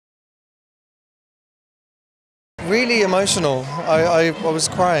Really emotional. I was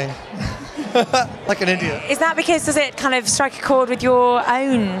crying. Like an idiot. Is that because does it kind of strike a chord with your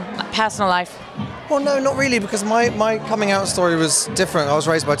own personal life? Well, no, not really, because my coming out story was different. I was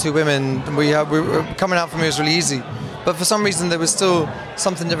raised by two women. Coming out for me was really easy. But for some reason, there was still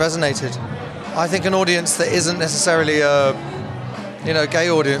something that resonated. I think an audience that isn't necessarily a gay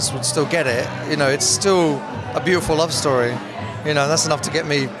audience would still get it. It's still a beautiful love story. That's enough to get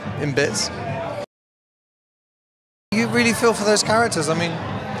me in bits. You really feel for those characters. I mean,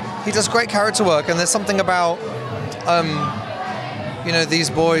 he does great character work, and there's something about these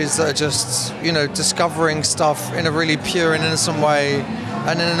boys that are just discovering stuff in a really pure and innocent way,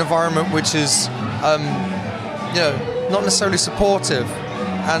 and in an environment which is not necessarily supportive.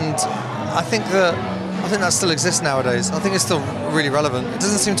 And I think that still exists nowadays. I think it's still really relevant. It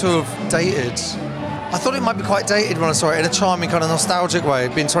doesn't seem to have dated. I thought it might be quite dated when I saw it, in a charming kind of nostalgic way,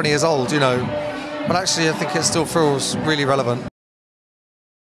 being 20 years old, But actually, I think it still feels really relevant.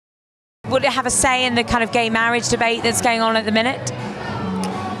 Would it have a say in the kind of gay marriage debate that's going on at the minute?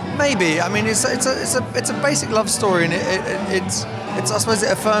 Maybe. I mean, it's a basic love story, and it's I suppose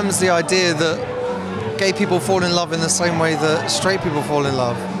it affirms the idea that gay people fall in love in the same way that straight people fall in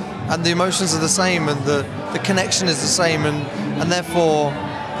love, and the emotions are the same, and the connection is the same, and therefore,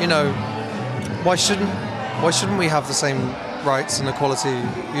 why shouldn't we have the same rights and equality?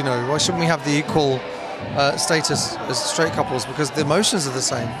 Why shouldn't we have the equal status as straight couples? Because the emotions are the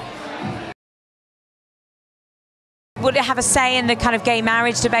same. Would it have a say in the kind of gay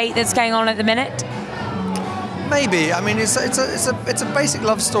marriage debate that's going on at the minute? Maybe. I mean, it's a basic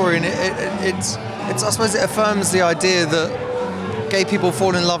love story, and it's I suppose it affirms the idea that gay people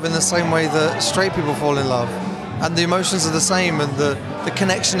fall in love in the same way that straight people fall in love, and the emotions are the same, and the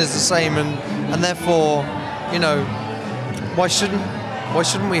connection is the same, and therefore, why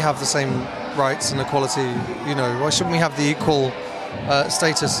shouldn't we have the same rights and equality? Why shouldn't we have the equal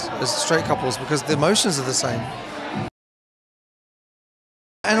status as straight couples? Because the emotions are the same.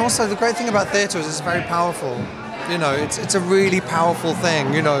 And also, the great thing about theatre is it's very powerful. It's a really powerful thing.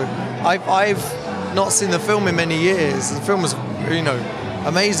 I've not seen the film in many years. The film was,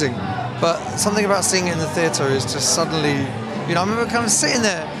 amazing. But something about seeing it in the theatre is just suddenly, I remember kind of sitting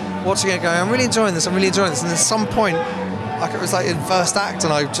there watching it going, I'm really enjoying this. And at some point, like it was like in first act,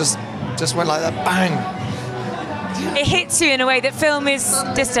 and I just went like that, bang. It hits you in a way that film is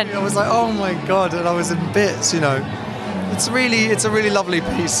distant. I was like, oh my God, and I was in bits, It's a really lovely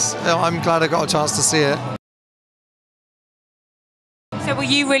piece. I'm glad I got a chance to see it. So will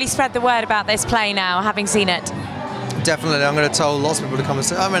you really spread the word about this play now, having seen it? Definitely, I'm going to tell lots of people to come and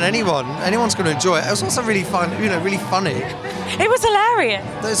see it. I mean, anyone's going to enjoy it. It was also really fun, really funny. It was hilarious.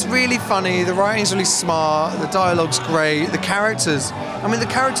 It's really funny, the writing's really smart, the dialogue's great, the characters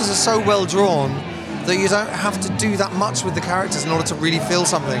are so well drawn that you don't have to do that much with the characters in order to really feel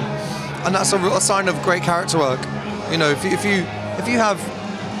something. And that's a sign of great character work. If you have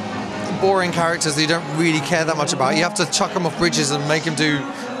boring characters that you don't really care that much about, you have to chuck them off bridges and make them do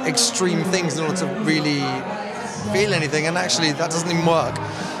extreme things in order to really feel anything, and actually that doesn't even work.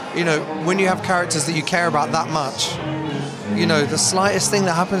 When you have characters that you care about that much, the slightest thing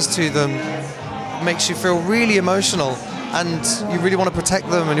that happens to them makes you feel really emotional, and you really want to protect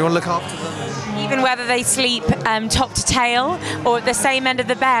them and you want to look after them. Even whether they sleep top to tail or at the same end of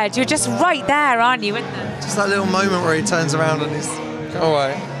the bed, you're just right there, aren't you, with them? Just that little moment where he turns around and he's all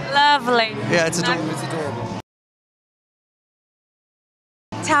right. Lovely. Yeah, it's adorable.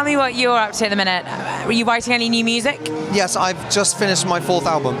 Tell me what you're up to at the minute. Are you writing any new music? Yes, I've just finished my 4th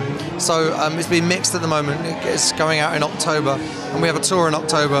album. So it's being mixed at the moment. It's going out in October, and we have a tour in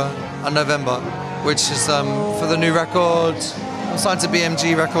October and November, which is for the new record. I'm signed to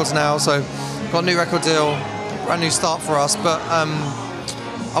BMG Records now, so got a new record deal, brand new start for us. But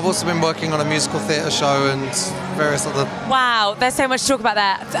I've also been working on a musical theatre show and various other... Wow, there's so much to talk about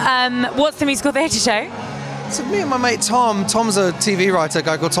there. What's the musical theatre show? So me and my mate Tom. Tom's a TV writer, a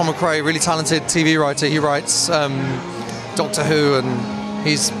guy called Tom McRae, really talented TV writer. He writes Doctor Who, and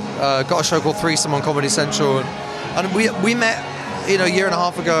he's got a show called Threesome on Comedy Central. And we met, a year and a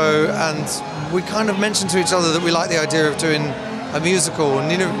half ago, and we kind of mentioned to each other that we like the idea of doing a musical, and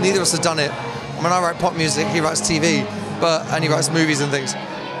neither of us had done it. I mean, I write pop music, he writes TV, and he writes movies and things.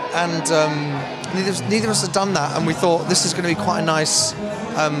 And neither of us had done that, and we thought this is going to be quite a nice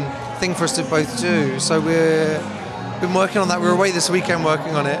thing for us to both do. So we've been working on that. We were away this weekend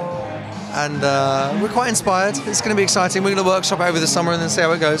working on it, and we're quite inspired. It's going to be exciting. We're going to workshop it over the summer and then see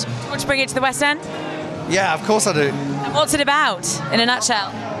how it goes. Do you want to bring it to the West End? Yeah, of course I do. And what's it about, in a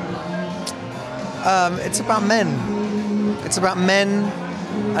nutshell? It's about men. It's about men,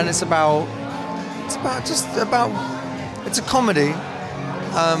 and it's about It's a comedy,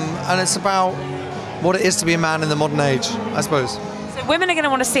 and it's about what it is to be a man in the modern age, I suppose. So women are going to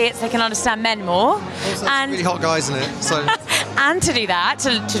want to see it so they can understand men more. Also, and really hot guys in it, so. And to do that,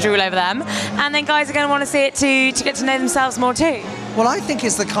 to drool over them. And then guys are going to want to see it to get to know themselves more too. Well, I think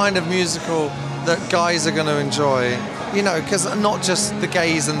it's the kind of musical that guys are going to enjoy, you know, because not just the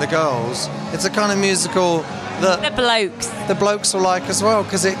gays and the girls. It's a kind of musical that the blokes will like as well,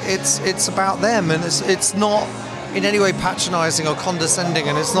 because it's about them, and it's not in any way patronising or condescending,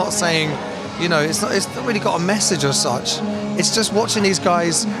 and it's not saying, you know, it's not really got a message or such. It's just watching these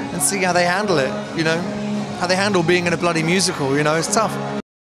guys and seeing how they handle it, you know, how they handle being in a bloody musical, you know, it's tough.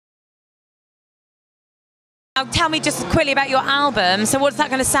 Now tell me just quickly about your album. So what's that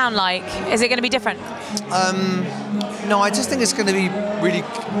going to sound like? Is it going to be different? No, I just think it's going to be really.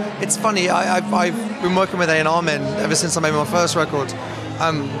 It's funny. I've been working with A&R men ever since I made my first record,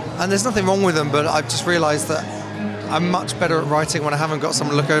 and there's nothing wrong with them. But I've just realised that I'm much better at writing when I haven't got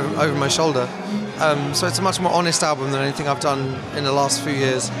someone to look over my shoulder. So it's a much more honest album than anything I've done in the last few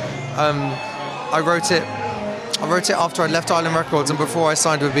years. I wrote it after I left Island Records and before I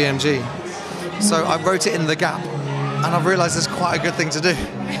signed with BMG. So I wrote it in the gap, and I've realised it's quite a good thing to do.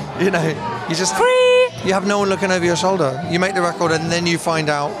 You know, you have no one looking over your shoulder. You make the record, and then you find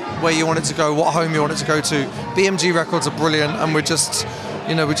out where you want it to go, what home you want it to go to. BMG Records are brilliant, and we're just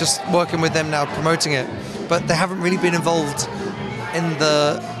working with them now, promoting it. But they haven't really been involved in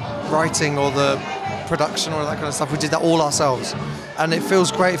the writing or the production or that kind of stuff. We did that all ourselves, and it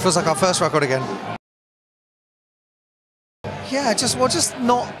feels great. It feels like our first record again. Yeah, just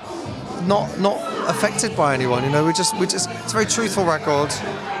not affected by anyone, you know. We just it's a very truthful record.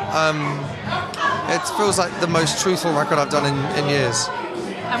 It feels like the most truthful record I've done in years.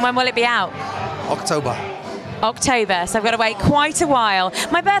 And when will it be out? October, so I've got to wait quite a while.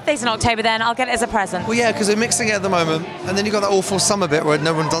 My birthday's in October, then I'll get it as a present. Well, yeah, because we're mixing it at the moment, and then you've got that awful summer bit where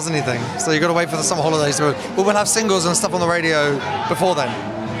no one does anything, so you've got to wait for the summer holidays. But we'll have singles and stuff on the radio before then.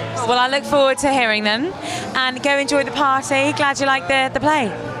 Well, I look forward to hearing them, and go enjoy the party. Glad you like the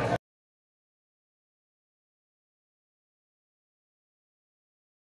play.